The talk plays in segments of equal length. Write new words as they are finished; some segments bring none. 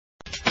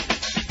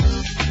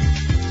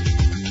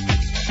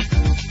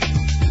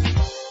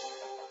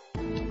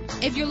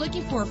If you're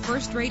looking for a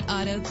first-rate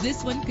auto,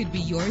 this one could be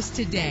yours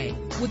today.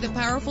 With a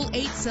powerful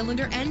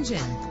 8-cylinder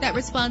engine that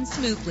responds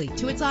smoothly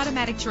to its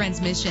automatic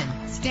transmission.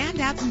 Stand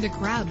out from the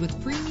crowd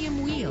with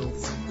premium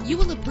wheels. You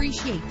will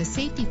appreciate the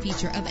safety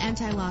feature of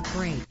anti-lock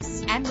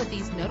brakes. And with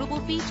these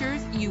notable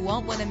features, you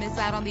won't want to miss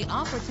out on the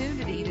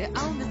opportunity to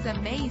own this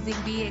amazing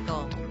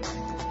vehicle.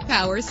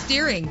 Power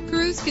steering,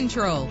 cruise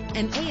control,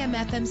 an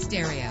AM/FM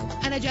stereo,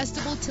 an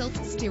adjustable tilt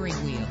steering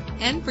wheel.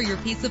 And for your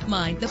peace of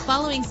mind, the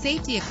following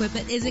safety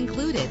equipment is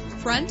included: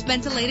 front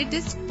ventilated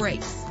disc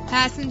brakes,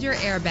 passenger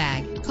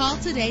airbag. Call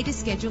today to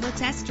schedule a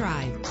test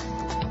drive.